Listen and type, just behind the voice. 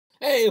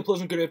Hey, a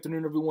pleasant good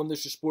afternoon, everyone.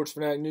 This is Sports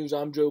Fanatic News.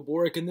 I'm Joe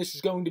Boric, and this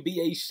is going to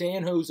be a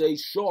San Jose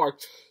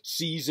Sharks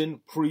season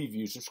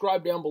preview.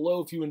 Subscribe down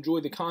below if you enjoy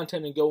the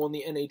content and go on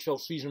the NHL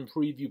season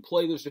preview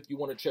playlist if you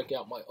want to check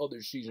out my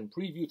other season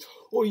previews,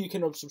 or you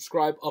can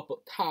subscribe up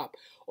top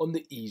on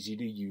the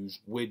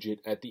easy-to-use widget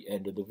at the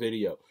end of the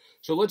video.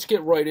 So let's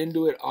get right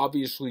into it.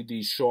 Obviously,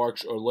 these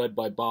Sharks are led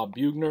by Bob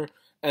Bugner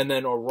and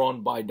then are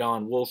run by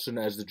Don Wilson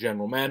as the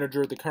general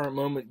manager. At the current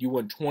moment, you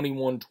went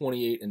 21,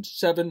 28, and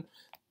 7.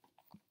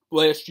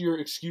 Last year,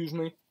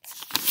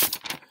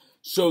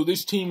 So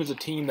this team is a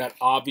team that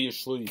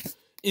obviously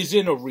is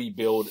in a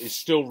rebuild, is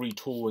still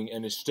retooling,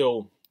 and is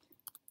still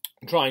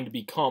trying to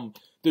become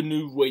the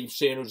new wave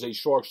San Jose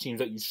Sharks teams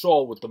that you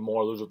saw with the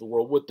Marlows of the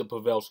world, with the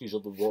Pavelskis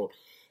of the world,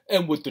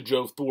 and with the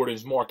Joe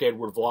Thorntons,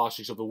 Marc-Edouard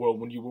Vlasics of the world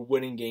when you were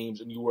winning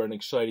games and you were an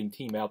exciting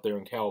team out there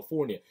in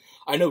California.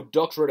 I know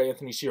Ducks Red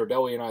Anthony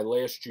Ciardelli and I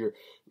last year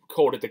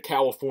called it the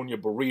California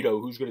Burrito.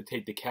 Who's going to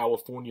take the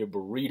California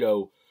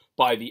Burrito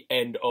by the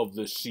end of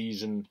the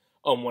season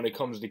when it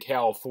comes to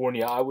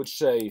California? I would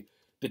say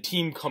the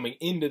team coming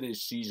into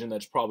this season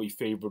that's probably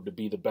favored to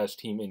be the best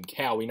team in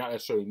Cali, not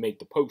necessarily make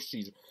the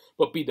postseason,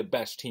 but be the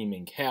best team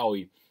in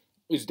Cali,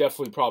 is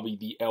definitely probably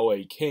the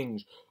LA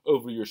Kings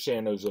over your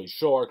San Jose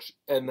Sharks.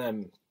 And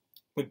then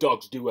the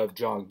Ducks do have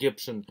John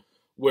Gibson,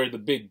 where the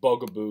big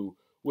bugaboo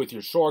with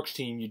your Sharks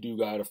team you do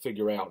got to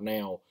figure out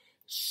now,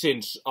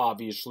 since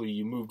obviously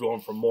you moved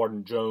on from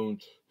Martin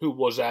Jones, who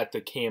was at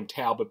the Cam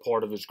Talbot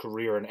part of his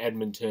career in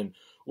Edmonton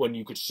when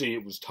you could see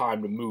it was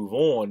time to move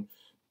on.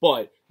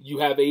 But you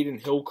have Adin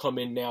Hill come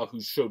in now, who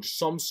showed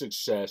some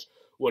success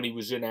when he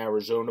was in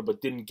Arizona,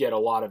 but didn't get a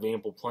lot of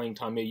ample playing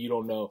time. Maybe you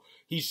don't know.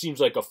 He seems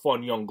like a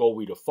fun young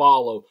goalie to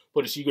follow,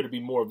 but is he going to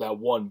be more of that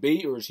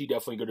 1B, or is he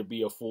definitely going to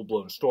be a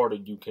full-blown starter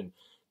you can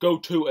go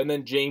to? And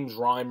then James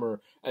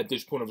Reimer, at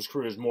this point of his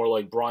career, is more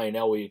like Brian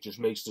Elliott, just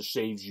makes the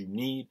saves you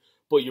need,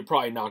 but you're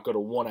probably not going to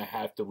want to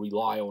have to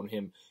rely on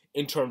him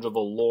in terms of a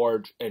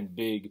large and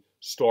big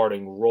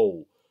starting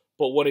role.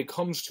 But when it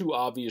comes to,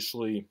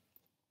 obviously,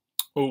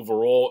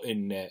 overall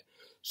in net,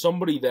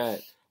 somebody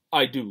that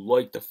I do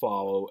like to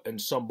follow and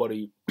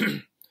somebody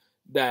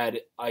that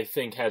I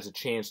think has a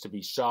chance to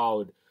be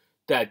solid,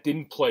 that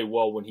didn't play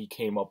well when he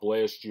came up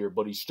last year,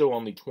 but he's still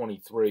only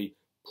 23,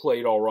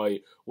 played all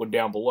right when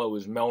down below,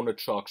 is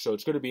Melnichuk. So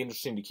it's going to be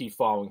interesting to keep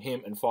following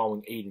him and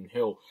following Adin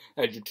Hill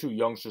as your two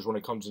youngsters when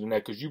it comes to the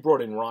net, because you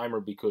brought in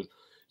Reimer because,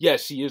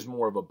 yes, he is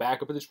more of a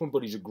backup at this point,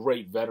 but he's a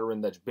great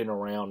veteran that's been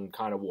around and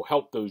kind of will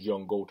help those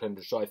young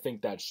goaltenders. So I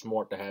think that's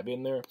smart to have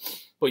in there.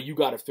 But you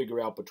got to figure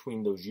out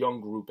between those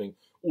young grouping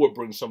or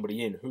bring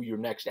somebody in who your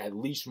next, at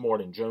least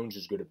Martin Jones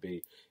is going to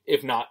be,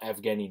 if not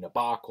Evgeny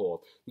Nabokov,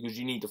 because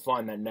you need to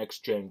find that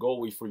next-gen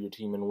goalie for your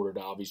team in order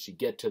to obviously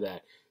get to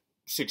that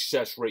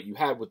success rate you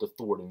had with the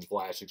Thorntons,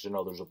 Vlasics, and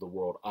others of the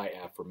world I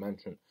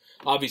aforementioned.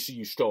 Obviously,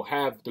 you still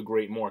have the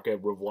great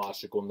Marc-Edouard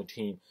Vlasic on the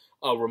team,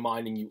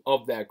 reminding you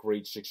of that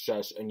great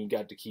success, and you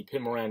got to keep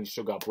him around. You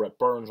still got Brett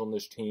Burns on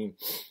this team.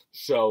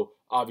 So,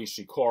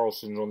 obviously,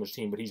 Carlson's on this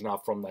team, but he's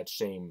not from that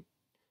same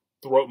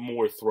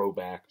more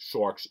throwback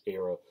Sharks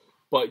era.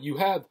 But you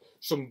have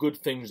some good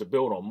things to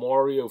build on.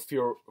 Mario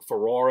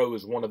Ferraro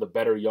is one of the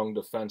better young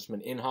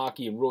defensemen in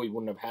hockey and really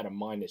wouldn't have had a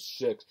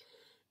 -6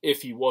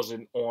 if he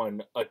wasn't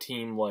on a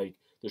team like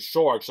the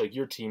Sharks, like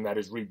your team that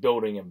is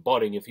rebuilding and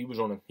budding. If he was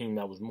on a team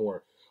that was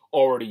more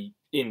already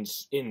in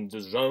the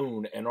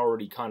zone and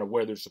already kind of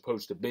where they're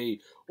supposed to be,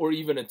 or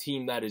even a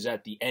team that is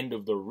at the end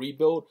of the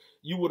rebuild,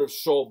 you would have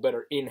saw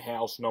better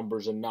in-house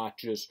numbers and not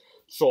just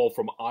saw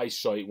from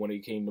eyesight when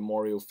it came to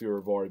Mario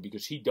Ferraro,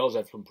 because he does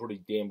have some pretty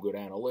damn good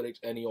analytics,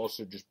 and he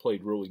also just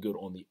played really good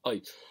on the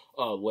ice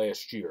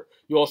last year.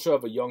 You also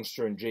have a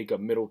youngster in Jacob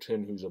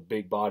Middleton, who's a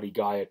big body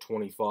guy at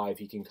 25.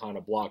 He can kind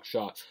of block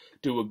shots,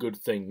 do a good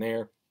thing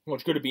there. Well,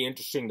 it's going to be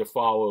interesting to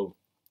follow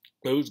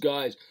those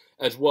guys,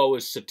 as well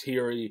as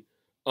Satiri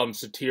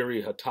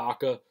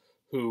Hataka,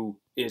 who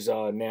is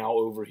now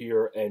over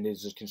here and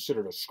is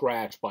considered a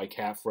scratch by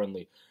Cat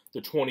Friendly,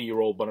 the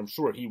 20-year-old, but I'm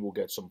sure he will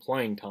get some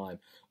playing time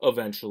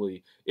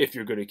eventually if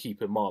you're going to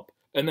keep him up.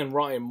 And then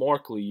Ryan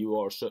Merkley, you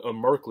also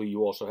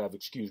have,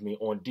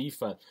 on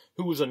defense,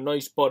 who was a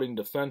nice budding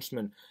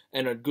defenseman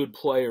and a good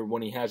player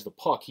when he has the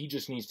puck. He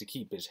just needs to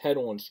keep his head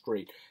on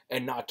straight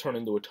and not turn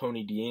into a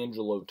Tony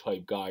DeAngelo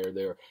type guy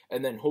there.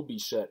 And then he'll be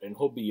set and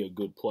he'll be a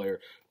good player.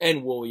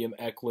 And William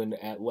Eklund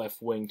at left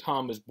wing,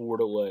 Thomas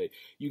Bordelais.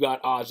 You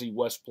got Ozzy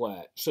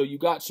Westblatt. So you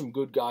got some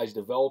good guys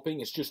developing.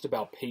 It's just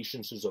about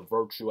patience is a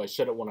virtue. I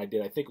said it when I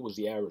think it was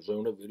the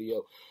Arizona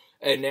video.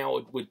 And now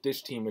with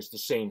this team, it's the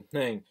same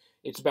thing.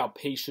 It's about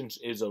patience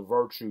is a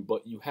virtue,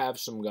 but you have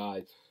some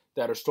guys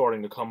that are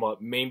starting to come up.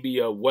 Maybe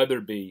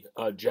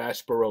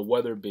Jasper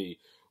Weatherby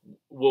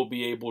will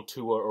be able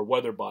to, or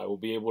Weatherby will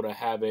be able to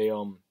have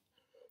a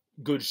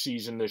good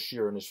season this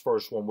year in his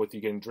first one with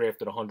you, getting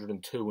drafted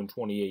 102 in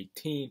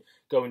 2018,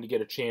 going to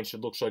get a chance,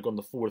 it looks like, on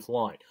the fourth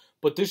line.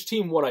 But this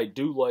team, what I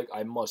do like,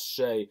 I must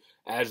say,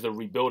 as the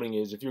rebuilding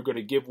is, if you're going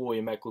to give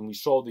William Eklund, we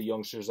saw the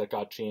youngsters that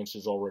got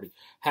chances already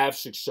have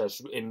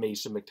success in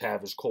Mason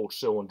McTavish, Colt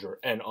Sillinger,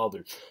 and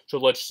others. So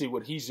let's see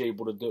what he's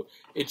able to do.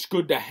 It's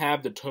good to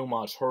have the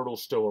Tomas Hertl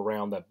still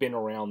around, that been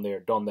around there,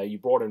 done that. You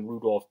brought in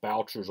Rudolph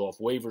Bouchers off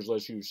waivers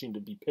last year, who seem to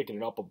be picking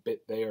it up a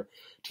bit there.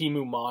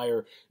 Timo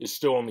Meier is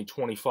still only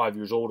 25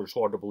 years old. It's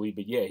hard to believe,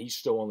 but yeah, he's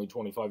still only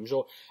 25 years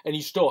old. And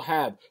you still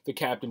have the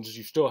captains.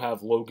 You still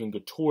have Logan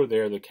Couture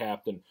there, the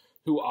captain,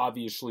 who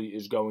obviously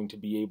is going to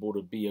be able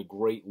to be a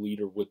great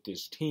leader with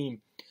this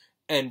team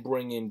and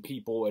bring in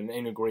people and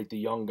integrate the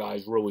young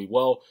guys really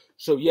well.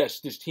 So yes,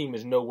 this team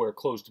is nowhere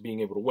close to being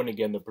able to win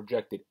again, the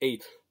projected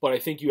 8th, but I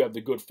think you have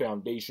the good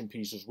foundation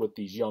pieces with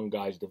these young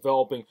guys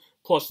developing,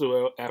 plus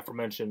the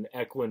aforementioned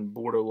Eklund,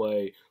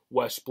 Bordelais,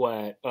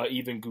 Westblatt,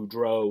 even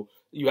Goudreau.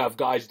 You have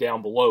guys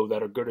down below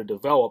that are going to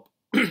develop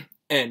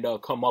and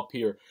come up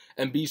here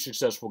and be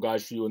successful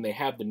guys for you. And they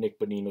have the Nick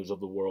Boninos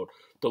of the world,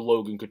 the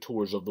Logan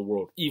Coutures of the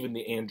world, even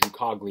the Andrew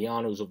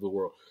Coglianos of the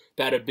world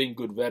that have been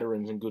good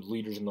veterans and good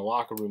leaders in the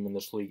locker room in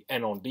this league.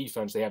 And on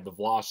defense, they have the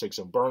Vlasics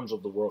and Burns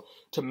of the world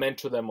to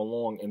mentor them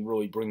along and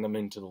really bring them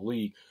into the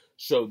league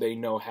so they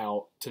know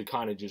how to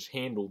kind of just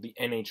handle the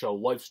NHL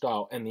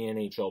lifestyle and the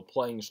NHL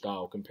playing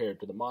style compared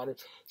to the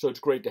minors. So it's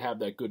great to have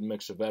that good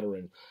mix of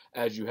veterans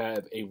as you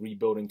have a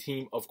rebuilding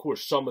team. Of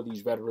course, some of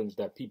these veterans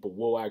that people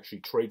will actually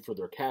trade for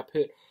their cap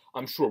hit,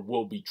 I'm sure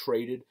will be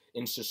traded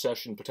in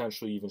succession,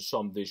 potentially even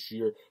some this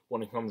year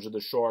when it comes to the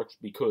Sharks,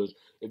 because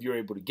if you're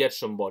able to get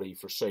somebody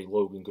for, say,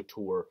 Logan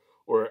Couture,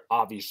 or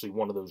obviously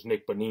one of those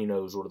Nick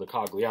Boninos or the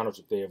Coglianos,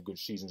 if they have good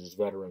seasons as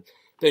veterans,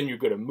 then you're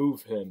going to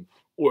move him.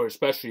 Or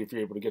especially if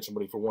you're able to get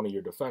somebody for one of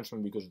your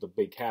defensemen because of the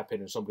big cap hit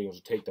and somebody else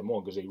to take them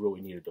on because they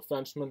really need a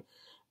defenseman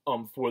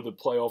for the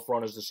playoff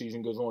run as the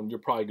season goes on, you're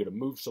probably going to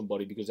move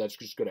somebody because that's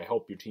just going to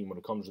help your team when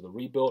it comes to the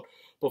rebuild.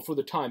 But for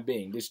the time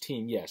being, this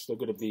team, yes, they're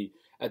going to be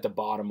at the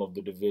bottom of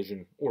the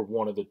division or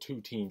one of the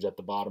two teams at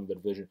the bottom of the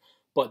division.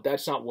 But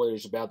that's not what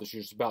it's about this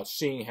year. It's about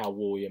seeing how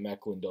William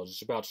Eklund does.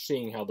 It's about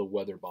seeing how the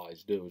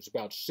Weatherby's do. It's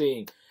about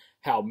seeing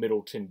how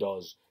Middleton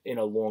does in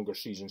a longer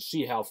season.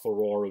 See how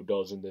Ferraro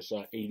does in this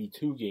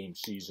 82-game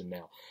season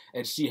now.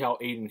 And see how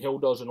Aiden Hill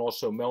does, and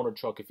also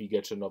Melnichuk if he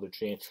gets another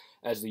chance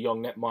as the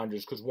young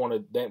netminders, because one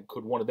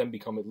of them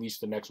become at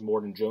least the next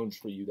Morton Jones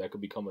for you that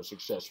could become a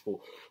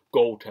successful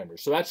goaltender.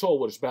 So that's all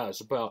what it's about. It's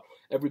about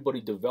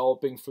everybody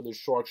developing for the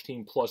Sharks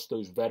team, plus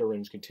those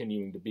veterans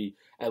continuing to be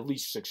at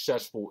least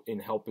successful in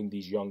helping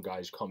these young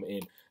guys come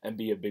in and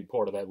be a big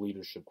part of that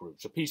leadership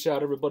group. So peace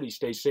out, everybody.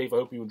 Stay safe. I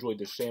hope you enjoyed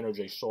this San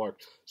Jose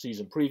Sharks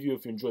season preview.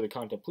 If you enjoy the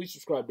content, please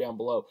subscribe down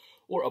below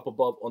or up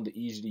above on the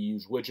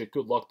easy-to-use widget.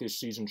 Good luck this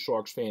season,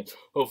 Sharks fans.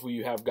 Hopefully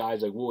you have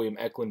guys like William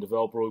Eklund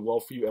develop really well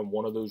for you and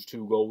one of those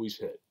two goalies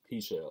hit.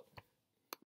 Peace out.